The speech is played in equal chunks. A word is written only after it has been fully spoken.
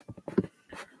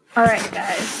Alright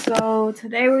guys, so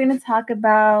today we're going to talk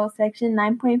about section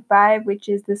 9.5, which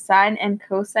is the sine and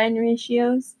cosine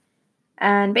ratios.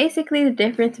 And basically the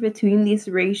difference between these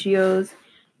ratios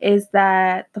is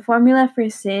that the formula for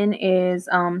sin is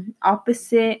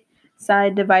opposite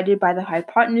side divided by the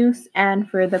hypotenuse, and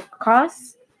for the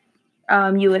cos,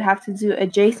 you would have to do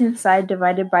adjacent side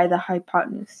divided by the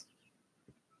hypotenuse.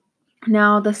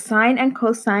 Now, the sine and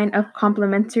cosine of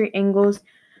complementary angles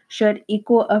should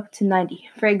equal up to 90.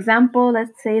 For example,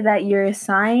 let's say that your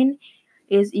sine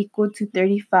is equal to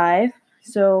 35.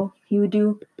 So you would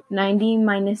do 90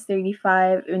 minus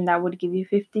 35, and that would give you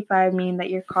 55, meaning that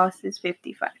your cos is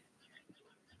 55.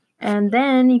 And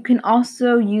then you can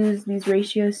also use these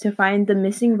ratios to find the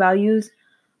missing values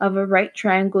of a right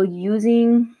triangle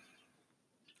using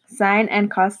sine and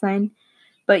cosine,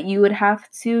 but you would have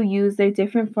to use their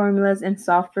different formulas and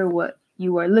solve for what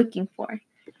you are looking for.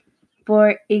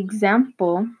 For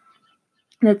example,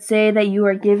 let's say that you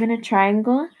are given a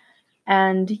triangle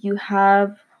and you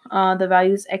have the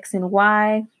values x and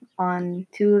y on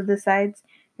two of the sides.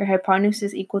 Your hypotenuse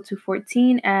is equal to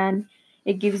 14, and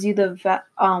it gives you the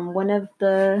one of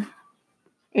the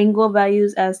angle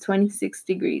values as 26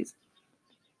 degrees.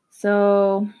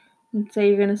 So let's say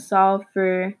you're going to solve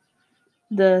for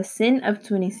the sin of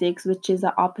 26, which is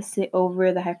the opposite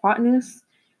over the hypotenuse.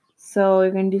 So you're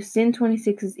going to do sin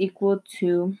 26 is equal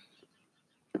to,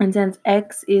 and since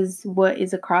x is what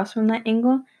is across from that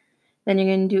angle, then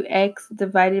you're going to do x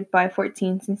divided by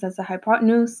 14 since that's the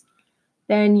hypotenuse.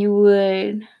 Then you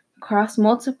would cross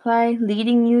multiply,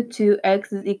 leading you to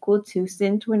x is equal to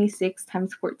sin 26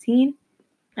 times 14.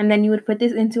 And then you would put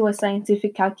this into a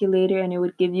scientific calculator and it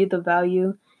would give you the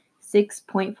value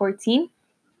 6.14.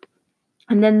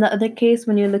 And then the other case,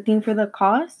 when you're looking for the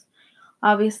cos,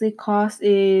 obviously cos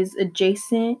is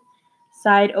adjacent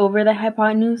side over the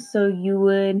hypotenuse, so you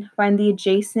would find the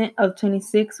adjacent of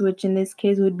 26, which in this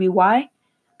case would be y.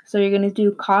 So you're going to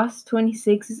do cos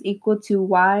 26 is equal to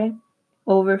y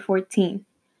over 14.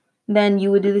 Then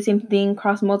you would do the same thing,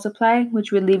 cross multiply,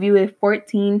 which would leave you with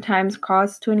 14 times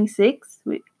cos 26,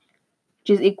 which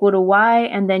is equal to y,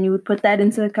 and then you would put that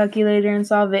into the calculator and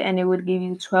solve it, and it would give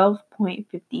you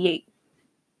 12.58.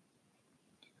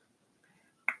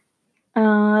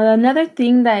 Another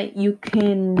thing that you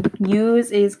can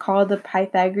use is called the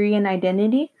Pythagorean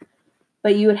identity,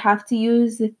 but you would have to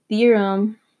use the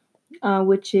theorem,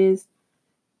 which is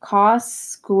cos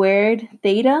squared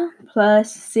theta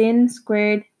plus sin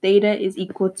squared theta is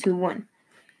equal to 1.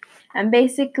 And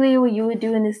basically what you would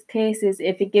do in this case is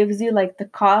if it gives you like the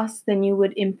cos, then you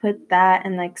would input that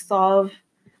and like solve,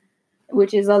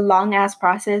 which is a long ass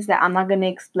process that I'm not going to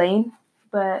explain,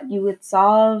 but you would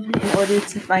solve in order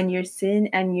to find your sin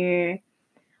and your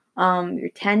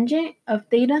tangent of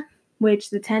theta,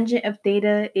 which the tangent of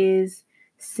theta is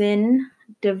sin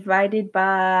divided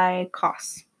by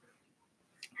cos.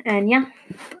 And yeah,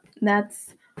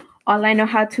 that's all I know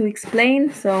how to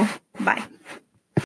explain, so bye.